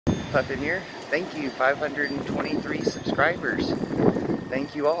Puffin here. Thank you, 523 subscribers.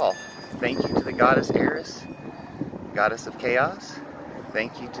 Thank you all. Thank you to the goddess Eris, goddess of chaos.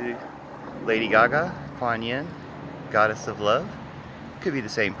 Thank you to Lady Gaga, Kuan Yin, goddess of love. Could be the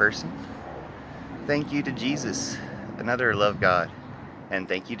same person. Thank you to Jesus, another love god. And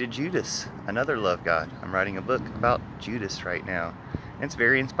thank you to Judas, another love god. I'm writing a book about Judas right now. And it's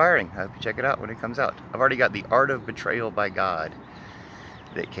very inspiring. I hope you check it out when it comes out. I've already got The Art of Betrayal by God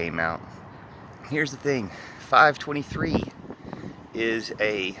that came out. Here's the thing, 523 is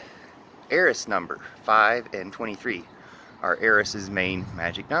a Eris number. 5 and 23 are Eris's main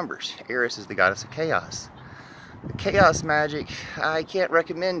magic numbers. Eris is the goddess of chaos. The chaos magic, I can't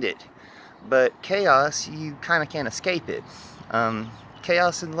recommend it, but chaos, you kind of can't escape it.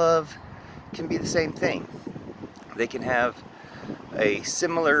 Chaos and love can be the same thing. They can have a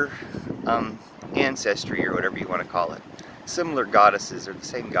similar ancestry, or whatever you want to call it. Similar goddesses, or the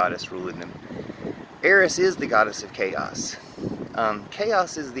same goddess ruling them. Eris is the goddess of chaos.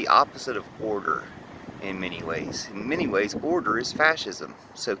 Chaos is the opposite of order in many ways. In many ways, order is fascism.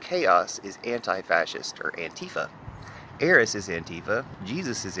 So chaos is anti-fascist, or Antifa. Eris is Antifa.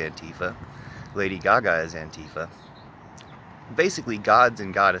 Jesus is Antifa. Lady Gaga is Antifa. Basically, gods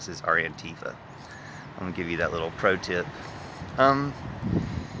and goddesses are Antifa. I'm going to give you that little pro tip.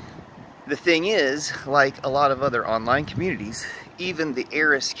 The thing is, like a lot of other online communities, even the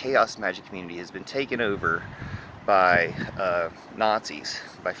Eris chaos magic community has been taken over by Nazis,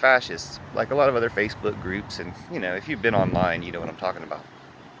 by fascists, like a lot of other Facebook groups. And, you know, if you've been online, you know what I'm talking about.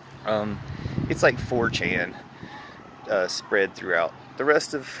 It's like 4chan spread throughout the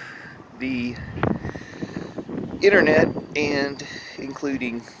rest of the internet, and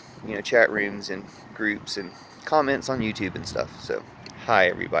including, you know, chat rooms and groups and comments on YouTube and stuff. So hi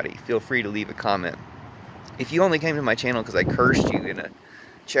everybody, feel free to leave a comment. If you only came to my channel because I cursed you in a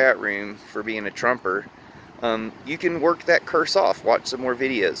chat room for being a Trumper, you can work that curse off. Watch some more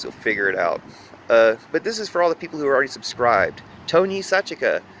videos, you'll figure it out. But this is for all the people who are already subscribed. Tonya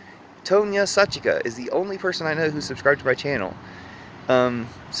Sachika is the only person I know who's subscribed to my channel.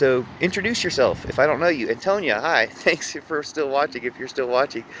 So introduce yourself if I don't know you. And Tonya, hi, thanks for still watching, if you're still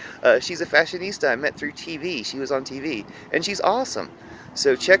watching. She's a fashionista I met through TV. She was on TV, and she's awesome.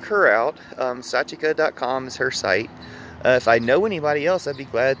 So check her out. Sachika.com is her site. If I know anybody else, I'd be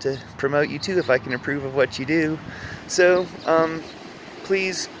glad to promote you too if I can approve of what you do. So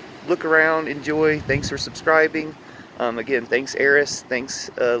please look around, enjoy. Thanks for subscribing. Again, thanks Eris, thanks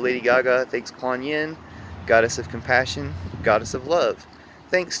Lady Gaga, thanks Kuan Yin, goddess of compassion, goddess of love.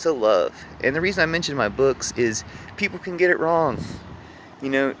 Thanks to love. And the reason I mention my books is people can get it wrong. You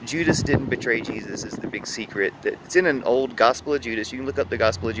know, Judas didn't betray Jesus is the big secret. It's in an old Gospel of Judas. You can look up the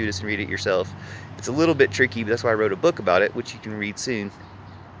Gospel of Judas and read it yourself. It's a little bit tricky, but that's why I wrote a book about it, which you can read soon.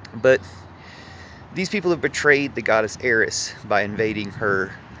 But these people have betrayed the goddess Eris by invading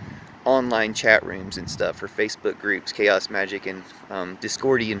her online chat rooms and stuff, her Facebook groups, Chaos Magic and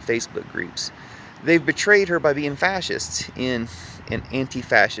Discordian Facebook groups. They've betrayed her by being fascists in an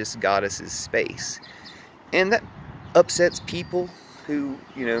anti-fascist goddess's space. And that upsets people who,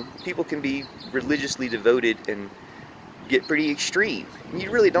 you know, people can be religiously devoted and get pretty extreme. And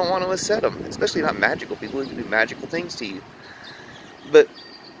you really don't want to upset them, especially not magical people who can do magical things to you. But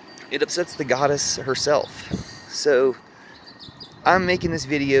it upsets the goddess herself. So I'm making this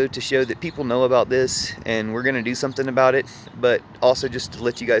video to show that people know about this, and we're going to do something about it, but also just to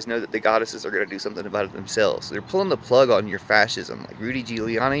let you guys know that the goddesses are going to do something about it themselves. They're pulling the plug on your fascism. Like Rudy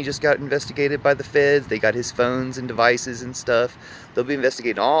Giuliani just got investigated by the feds. They got his phones and devices and stuff. They'll be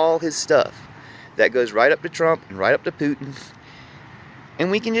investigating all his stuff. That goes right up to Trump and right up to Putin.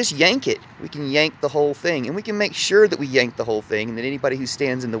 And we can just yank it. We can yank the whole thing. And we can make sure that we yank the whole thing, and that anybody who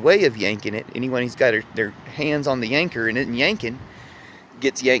stands in the way of yanking it, anyone who's got their hands on the yanker and isn't yanking,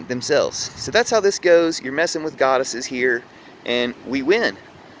 gets yanked themselves. So that's how this goes. You're messing with goddesses here, and we win.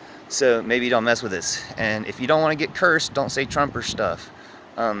 So maybe don't mess with us. And if you don't want to get cursed, don't say Trumper stuff.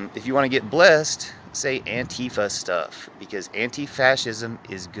 If you want to get blessed, say Antifa stuff, because anti-fascism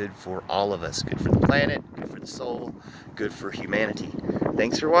is good for all of us. Good for the planet, good for the soul, good for humanity.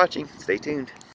 Thanks for watching. Stay tuned.